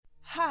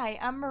Hi,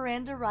 I'm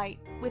Miranda Wright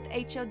with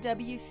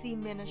HOWC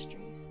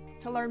Ministries.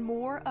 To learn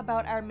more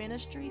about our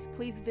ministries,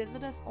 please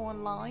visit us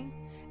online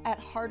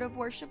at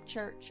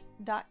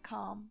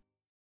heartofworshipchurch.com.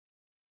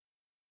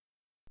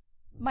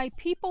 My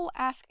people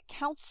ask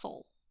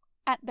counsel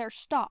at their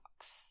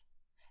stocks,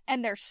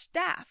 and their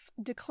staff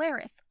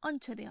declareth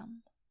unto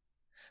them.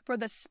 For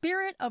the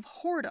spirit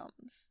of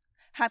whoredoms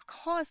hath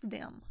caused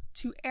them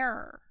to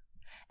err,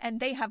 and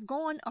they have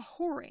gone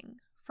a-whoring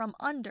from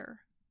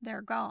under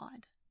their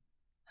God.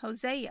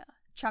 Hosea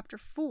chapter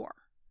 4,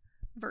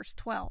 verse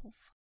 12.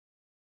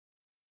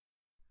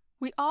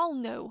 We all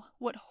know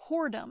what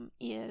whoredom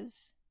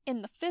is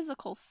in the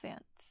physical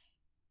sense,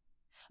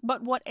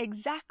 but what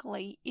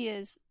exactly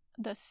is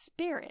the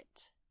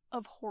spirit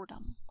of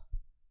whoredom?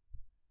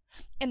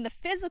 In the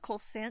physical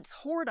sense,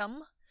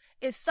 whoredom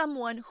is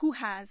someone who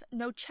has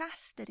no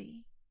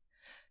chastity,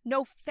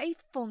 no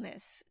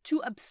faithfulness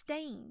to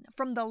abstain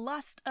from the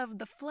lust of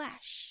the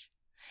flesh,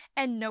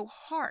 and no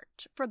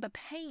heart for the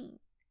pain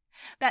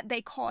that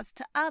they cause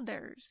to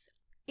others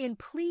in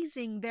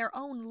pleasing their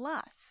own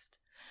lust,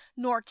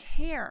 nor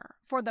care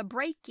for the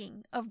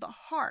breaking of the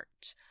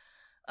heart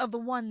of the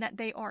one that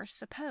they are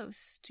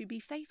supposed to be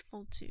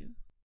faithful to.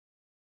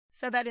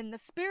 So that in the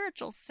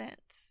spiritual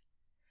sense,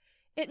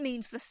 it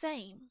means the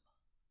same.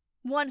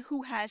 One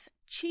who has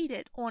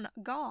cheated on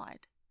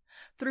God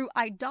through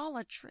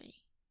idolatry,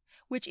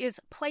 which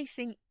is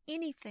placing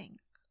anything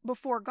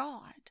before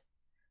God,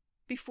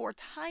 before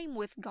time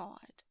with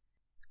God,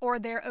 or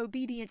their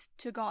obedience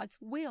to God's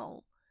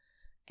will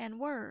and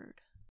word.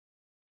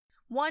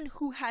 One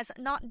who has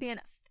not been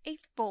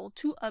faithful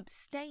to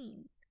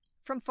abstain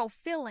from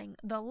fulfilling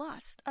the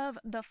lust of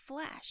the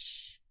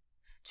flesh,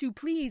 to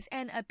please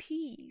and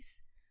appease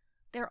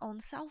their own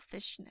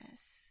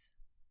selfishness.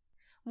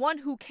 One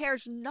who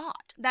cares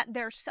not that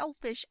their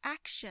selfish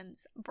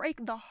actions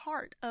break the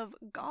heart of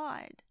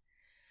God,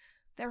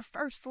 their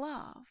first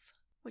love,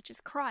 which is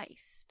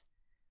Christ,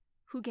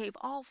 who gave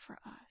all for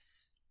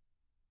us,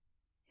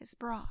 his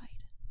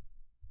bride.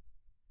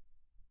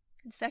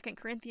 In 2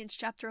 Corinthians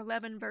chapter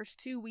 11, verse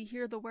 2, we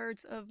hear the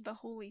words of the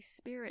Holy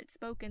Spirit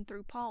spoken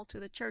through Paul to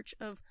the church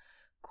of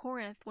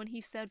Corinth when he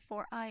said,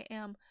 "For I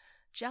am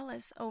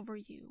jealous over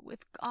you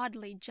with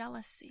godly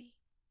jealousy,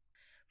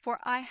 for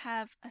I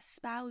have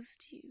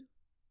espoused you,"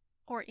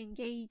 or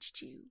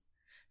engaged you,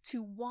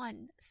 "to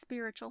one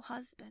spiritual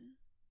husband,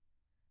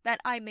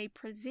 that I may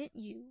present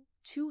you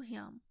to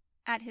him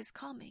at his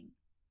coming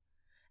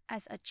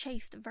as a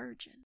chaste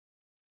virgin."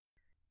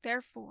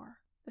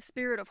 Therefore, the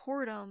spirit of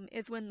whoredom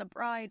is when the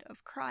bride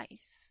of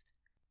Christ,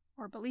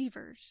 or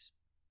believers,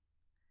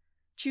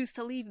 choose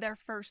to leave their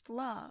first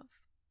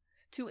love,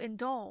 to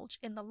indulge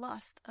in the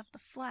lust of the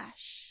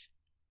flesh,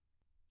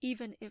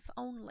 even if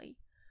only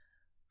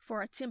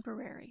for a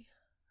temporary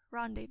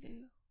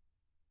rendezvous.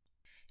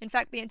 In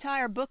fact, the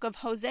entire book of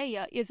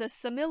Hosea is a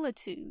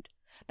similitude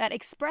that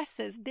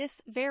expresses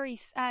this very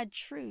sad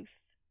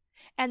truth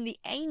and the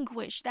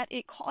anguish that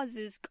it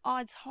causes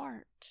God's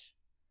heart.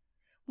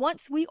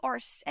 Once we are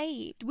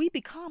saved, we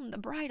become the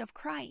bride of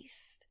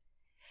Christ.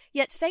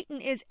 Yet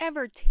Satan is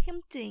ever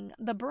tempting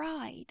the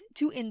bride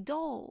to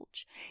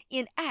indulge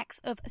in acts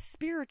of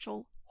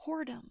spiritual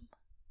whoredom.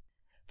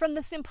 From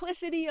the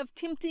simplicity of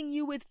tempting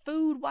you with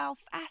food while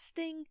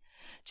fasting,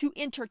 to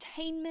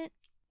entertainment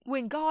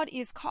when God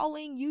is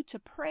calling you to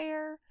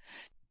prayer,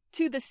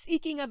 to the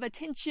seeking of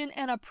attention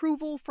and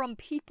approval from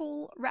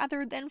people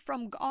rather than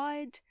from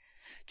God,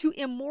 to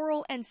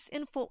immoral and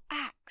sinful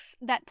acts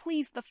that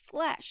please the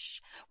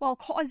flesh while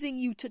causing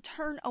you to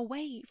turn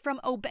away from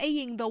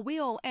obeying the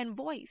will and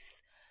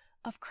voice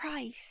of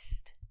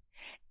Christ.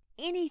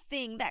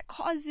 Anything that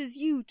causes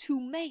you to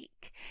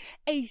make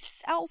a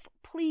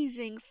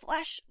self-pleasing,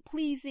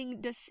 flesh-pleasing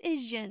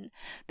decision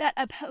that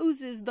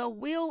opposes the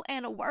will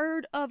and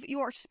word of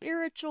your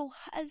spiritual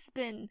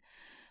husband,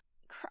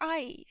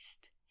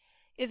 Christ,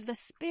 is the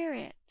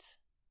spirit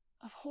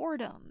of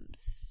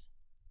whoredoms.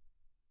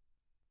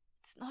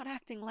 It's not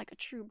acting like a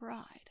true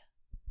bride.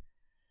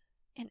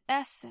 In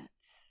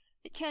essence,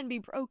 it can be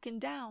broken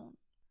down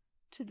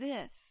to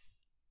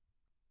this: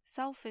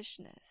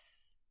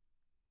 selfishness,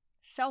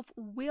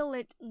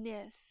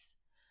 self-willedness,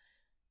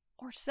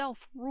 or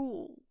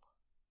self-rule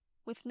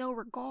with no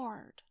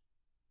regard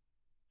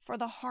for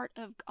the heart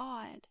of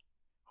God,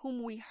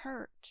 whom we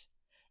hurt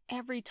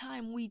every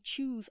time we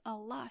choose a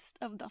lust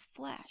of the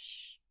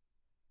flesh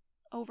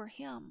over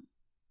him,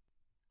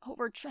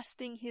 over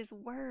trusting his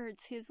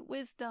words, his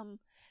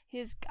wisdom,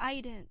 his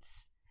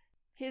guidance,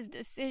 his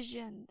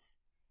decisions,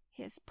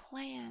 his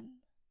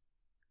plan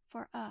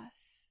for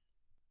us.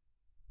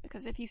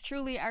 Because if he's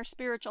truly our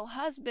spiritual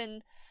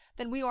husband,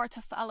 then we are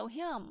to follow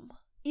him.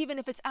 Even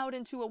if it's out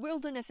into a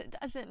wilderness, it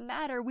doesn't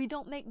matter. We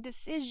don't make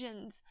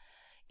decisions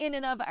in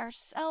and of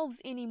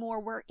ourselves anymore.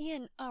 We're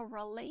in a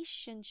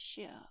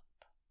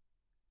relationship.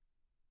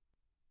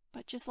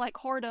 But just like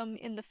whoredom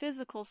in the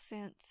physical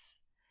sense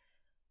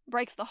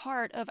breaks the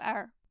heart of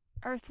our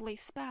earthly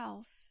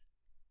spouse,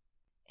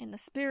 in the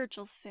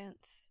spiritual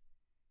sense,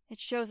 it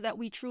shows that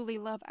we truly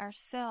love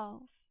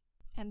ourselves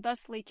and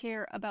thusly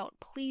care about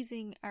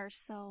pleasing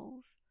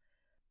ourselves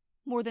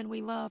more than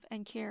we love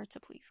and care to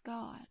please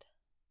God.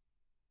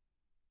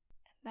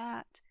 And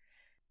that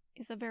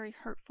is a very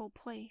hurtful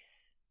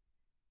place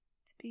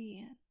to be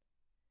in.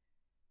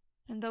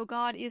 And though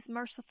God is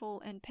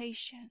merciful and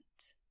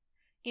patient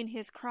in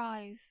his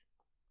cries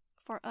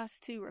for us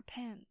to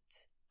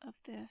repent of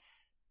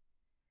this,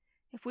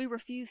 if we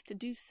refuse to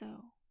do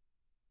so,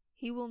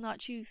 he will not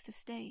choose to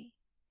stay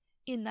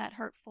in that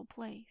hurtful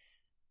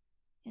place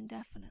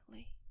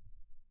indefinitely.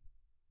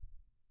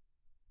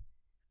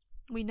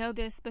 We know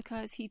this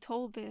because he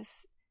told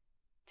this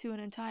to an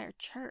entire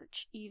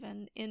church,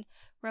 even in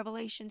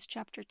Revelations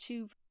chapter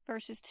 2,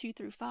 verses 2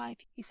 through 5.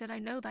 He said, I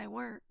know thy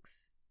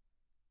works,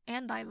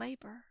 and thy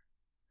labor,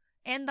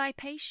 and thy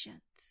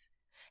patience,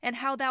 and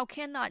how thou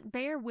cannot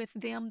bear with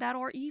them that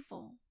are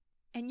evil.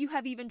 And you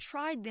have even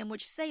tried them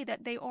which say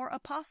that they are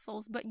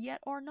apostles, but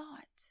yet are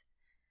not,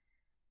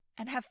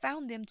 and have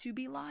found them to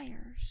be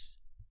liars.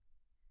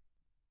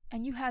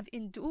 And you have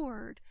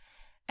endured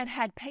and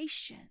had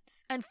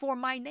patience, and for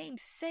my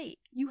name's sake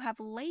you have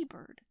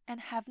labored and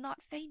have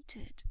not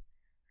fainted.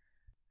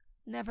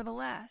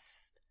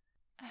 Nevertheless,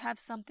 I have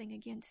something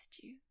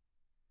against you,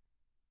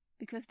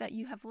 because that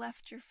you have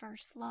left your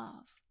first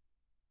love.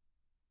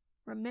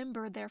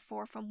 Remember,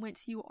 therefore, from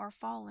whence you are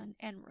fallen,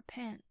 and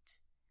repent,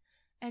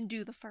 and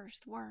do the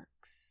first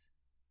works,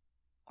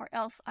 or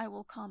else I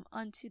will come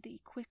unto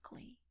thee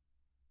quickly,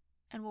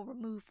 and will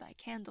remove thy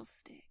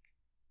candlestick,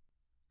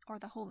 or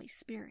the Holy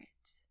Spirit,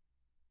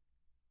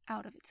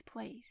 out of its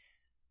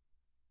place,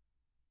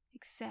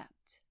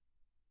 except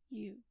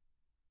you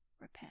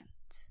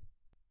repent.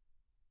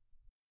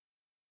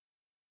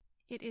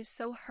 It is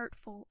so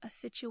hurtful a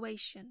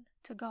situation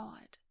to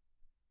God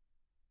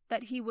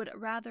that he would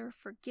rather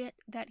forget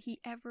that he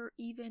ever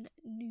even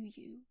knew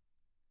you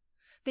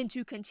than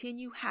to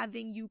continue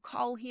having you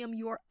call him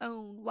your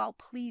own while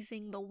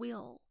pleasing the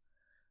will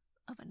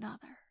of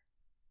another.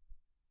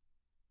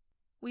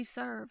 We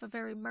serve a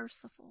very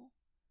merciful,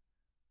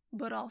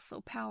 but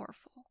also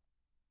powerful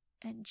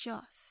and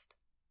just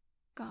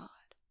God.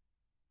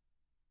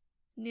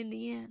 And in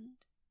the end,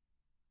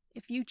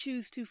 if you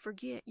choose to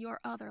forget your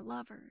other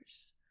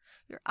lovers,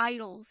 your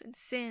idols and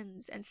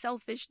sins and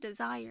selfish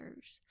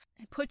desires,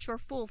 and put your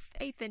full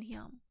faith in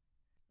him,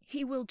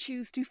 he will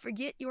choose to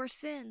forget your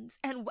sins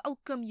and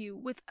welcome you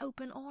with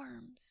open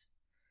arms.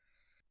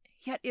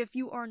 Yet if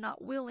you are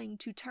not willing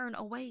to turn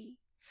away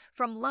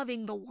from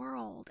loving the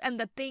world and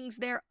the things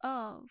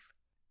thereof,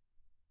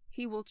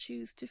 he will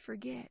choose to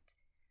forget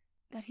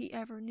that he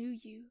ever knew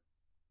you,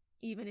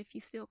 even if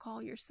you still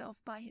call yourself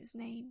by his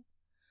name.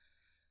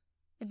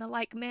 In the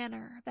like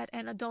manner that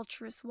an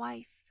adulterous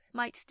wife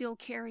might still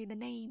carry the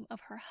name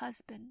of her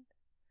husband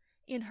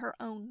in her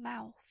own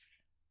mouth,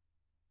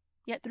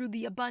 yet through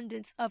the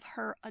abundance of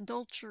her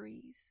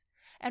adulteries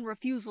and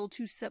refusal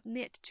to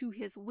submit to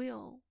his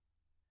will,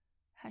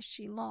 has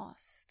she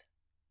lost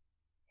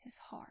his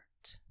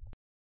heart.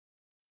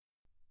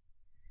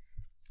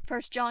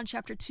 1 John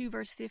chapter 2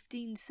 verse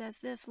 15 says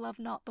this, Love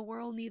not the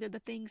world, neither the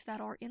things that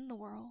are in the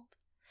world.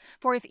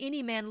 For if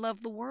any man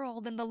love the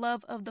world, then the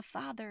love of the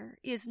Father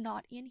is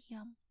not in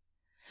him.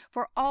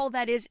 For all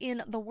that is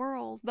in the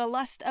world, the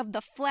lust of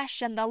the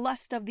flesh and the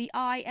lust of the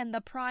eye and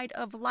the pride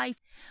of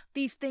life,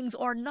 these things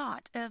are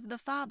not of the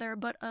Father,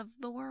 but of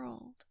the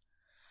world.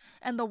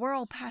 And the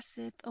world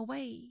passeth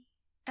away,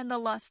 and the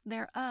lust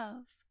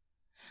thereof.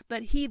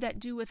 But he that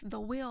doeth the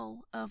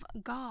will of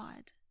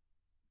God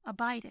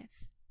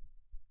abideth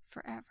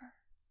forever.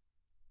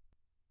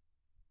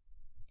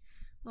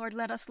 Lord,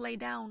 let us lay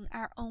down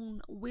our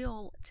own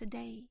will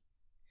today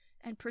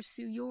and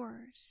pursue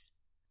yours.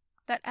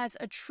 That as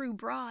a true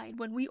bride,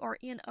 when we are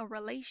in a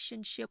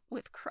relationship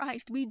with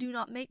Christ, we do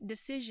not make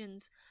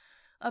decisions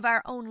of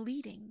our own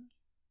leading.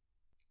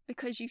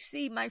 Because you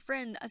see, my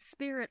friend, a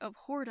spirit of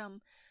whoredom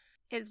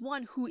is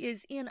one who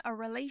is in a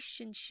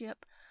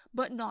relationship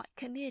but not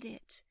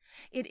committed.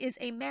 It is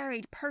a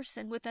married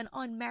person with an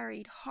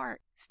unmarried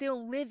heart,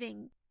 still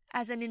living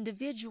as an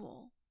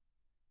individual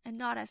and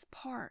not as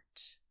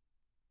part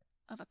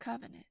of a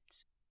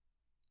covenant.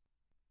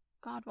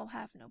 God will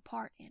have no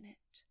part in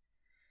it.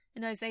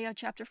 In Isaiah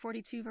chapter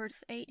 42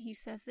 verse 8 he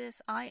says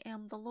this, I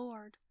am the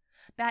Lord,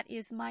 that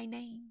is my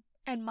name,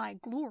 and my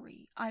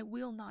glory I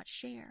will not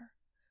share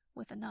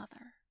with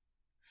another,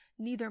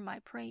 neither my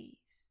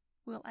praise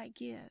will I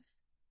give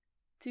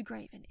to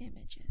graven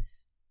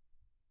images.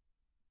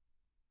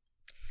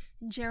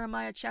 In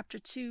Jeremiah chapter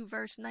 2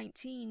 verse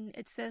 19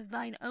 it says,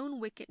 Thine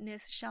own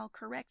wickedness shall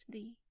correct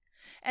thee,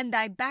 and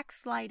thy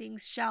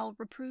backslidings shall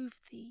reprove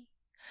thee.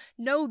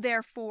 Know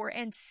therefore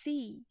and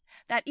see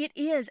that it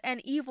is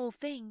an evil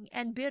thing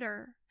and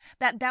bitter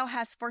that thou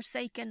hast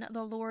forsaken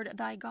the Lord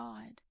thy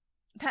God,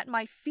 that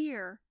my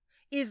fear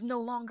is no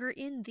longer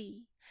in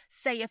thee,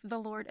 saith the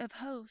Lord of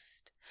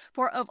hosts.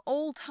 For of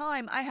old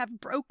time I have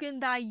broken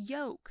thy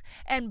yoke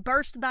and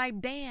burst thy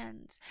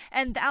bands,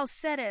 and thou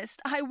saidest,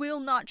 I will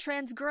not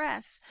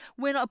transgress,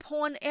 when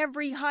upon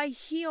every high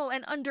hill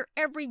and under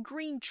every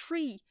green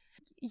tree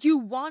you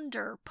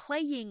wander,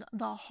 playing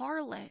the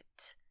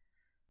harlot.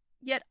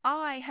 Yet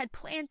I had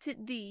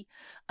planted thee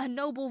a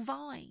noble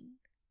vine,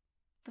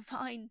 the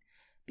vine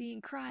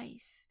being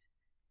Christ,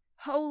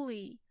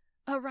 holy,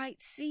 a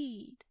right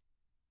seed,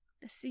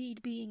 the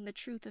seed being the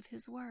truth of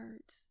his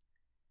words.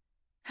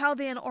 How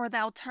then art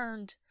thou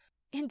turned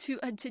into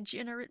a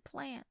degenerate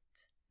plant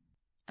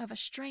of a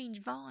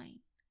strange vine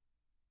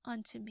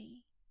unto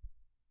me?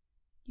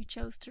 You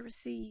chose to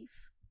receive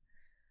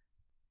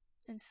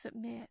and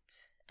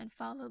submit and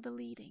follow the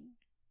leading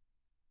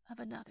of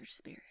another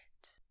spirit.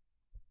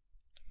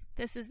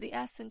 This is the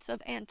essence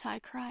of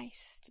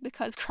Antichrist,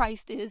 because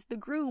Christ is the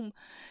groom.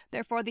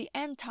 Therefore, the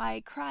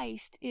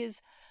Antichrist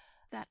is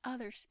that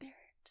other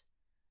spirit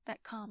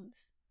that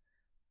comes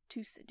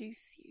to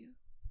seduce you.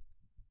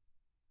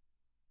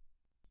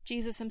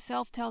 Jesus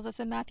himself tells us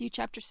in Matthew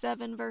chapter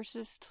 7,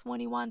 verses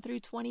 21 through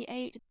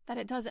 28, that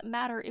it doesn't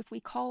matter if we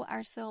call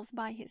ourselves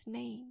by his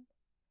name.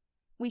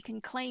 We can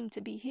claim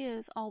to be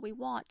his all we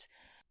want.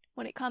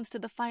 When it comes to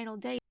the final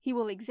day, he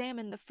will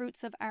examine the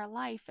fruits of our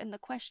life, and the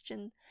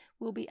question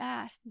will be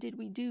asked, did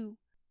we do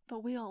the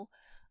will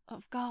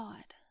of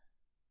God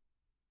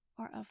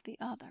or of the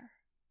other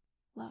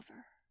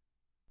lover?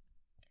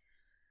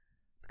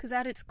 Because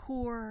at its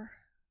core,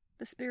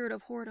 the spirit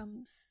of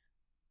whoredoms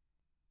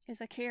is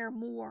a care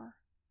more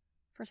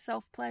for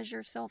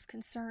self-pleasure,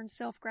 self-concern,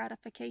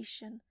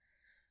 self-gratification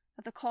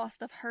at the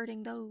cost of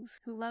hurting those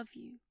who love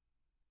you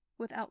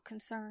without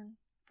concern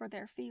for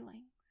their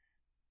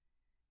feelings,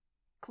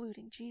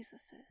 including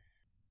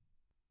Jesus's.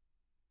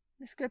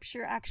 The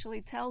scripture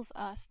actually tells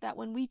us that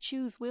when we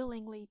choose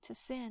willingly to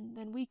sin,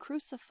 then we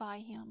crucify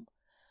him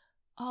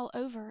all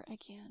over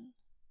again.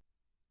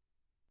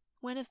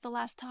 When is the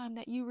last time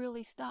that you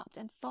really stopped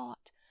and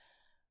thought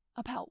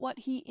about what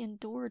he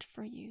endured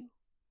for you,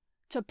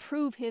 to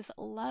prove his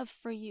love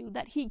for you,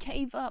 that he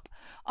gave up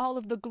all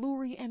of the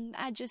glory and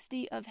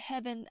majesty of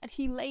heaven, that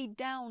he laid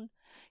down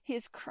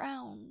his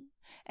crown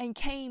and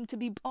came to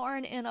be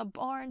born in a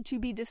barn, to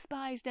be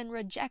despised and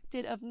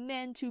rejected of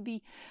men, to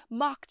be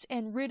mocked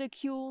and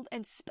ridiculed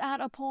and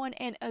spat upon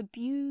and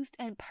abused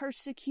and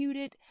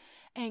persecuted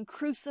and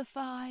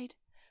crucified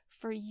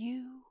for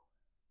you,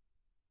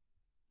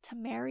 to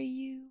marry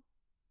you,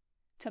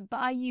 to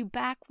buy you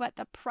back at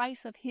the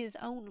price of his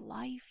own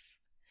life.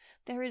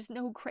 There is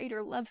no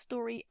greater love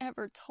story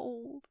ever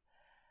told.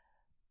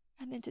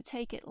 And then to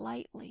take it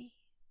lightly,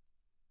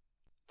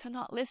 to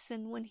not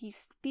listen when he's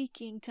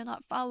speaking, to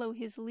not follow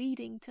his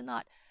leading, to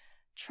not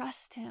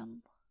trust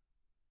him,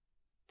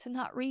 to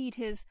not read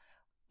his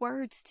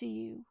words to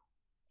you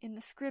in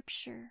the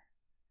scripture,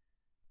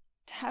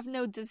 to have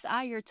no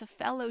desire to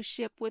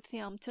fellowship with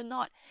him, to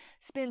not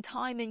spend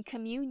time in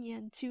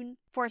communion, to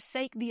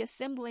forsake the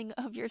assembling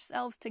of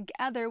yourselves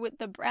together with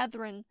the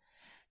brethren,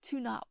 to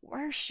not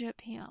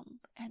worship him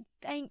and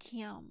thank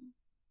him,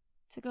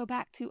 to go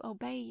back to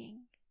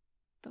obeying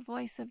the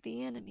voice of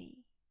the enemy,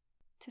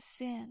 to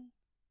sin,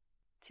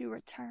 to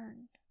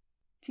return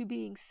to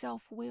being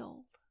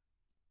self-willed,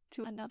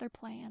 to another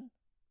plan,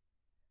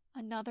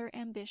 another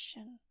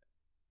ambition.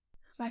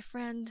 My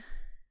friend,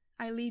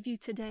 I leave you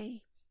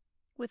today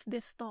with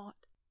this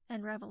thought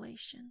and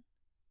revelation,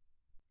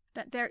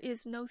 that there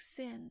is no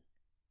sin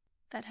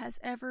that has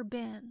ever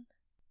been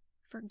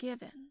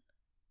forgiven,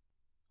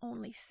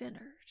 only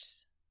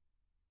sinners.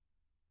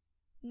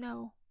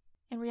 No,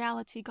 in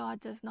reality,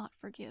 God does not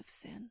forgive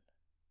sin.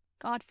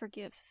 God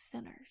forgives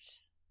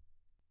sinners.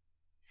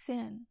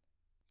 Sin,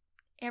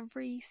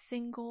 every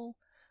single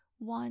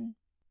one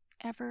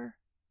ever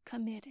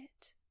committed,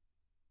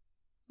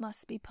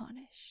 must be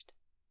punished.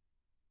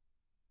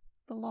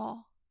 The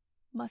law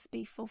must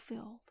be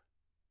fulfilled.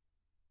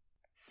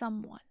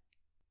 Someone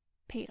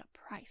paid a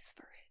price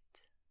for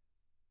it.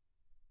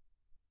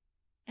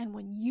 And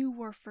when you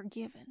were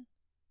forgiven,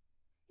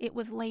 it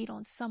was laid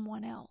on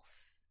someone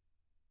else,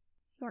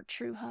 your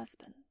true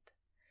husband.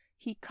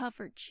 He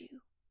covered you.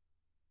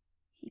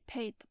 He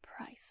paid the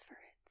price for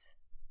it.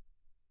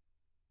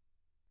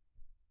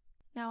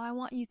 Now I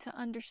want you to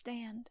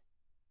understand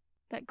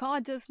that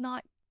God does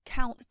not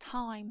count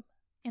time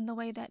in the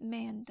way that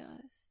man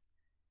does.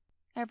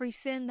 Every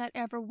sin that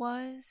ever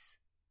was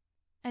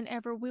and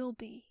ever will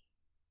be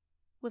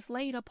was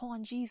laid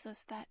upon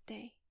Jesus that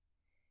day.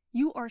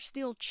 You are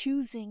still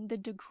choosing the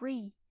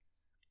degree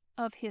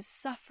of his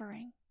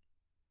suffering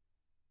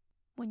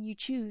when you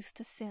choose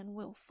to sin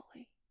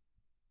willfully.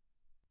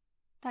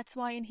 That's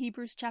why in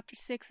Hebrews chapter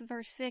 6,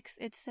 verse 6,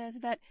 it says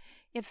that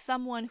if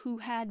someone who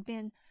had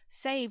been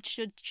saved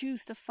should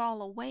choose to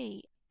fall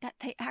away, that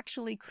they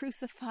actually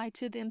crucify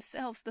to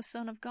themselves the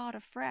Son of God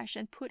afresh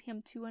and put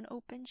him to an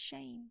open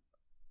shame.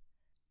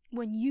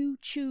 When you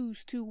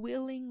choose to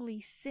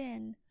willingly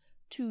sin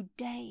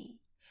today,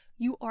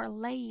 you are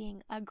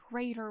laying a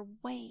greater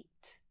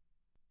weight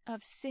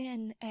of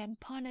sin and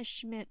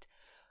punishment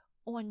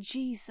on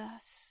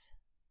Jesus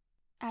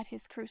at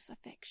his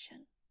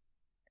crucifixion.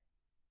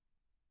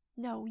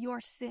 No,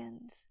 your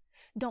sins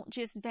don't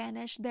just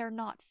vanish, they're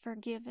not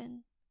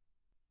forgiven.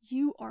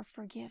 You are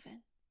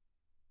forgiven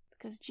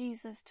because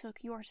Jesus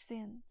took your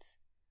sins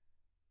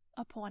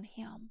upon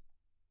him.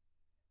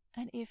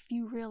 And if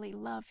you really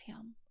love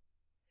him,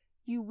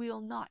 you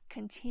will not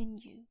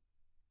continue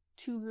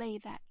to lay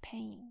that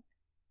pain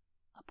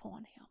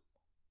upon him.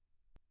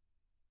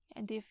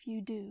 And if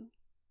you do,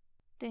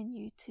 then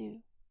you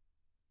too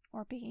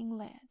are being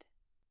led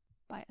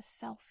by a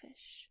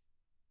selfish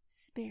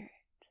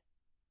spirit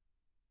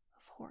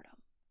of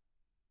whoredom.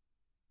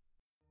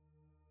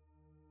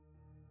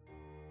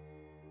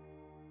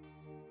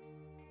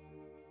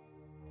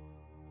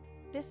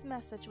 This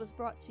message was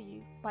brought to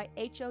you by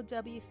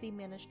HOWC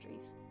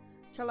Ministries.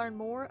 To learn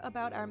more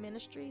about our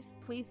ministries,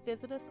 please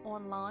visit us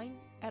online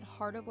at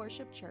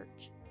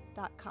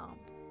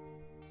heartofworshipchurch.com.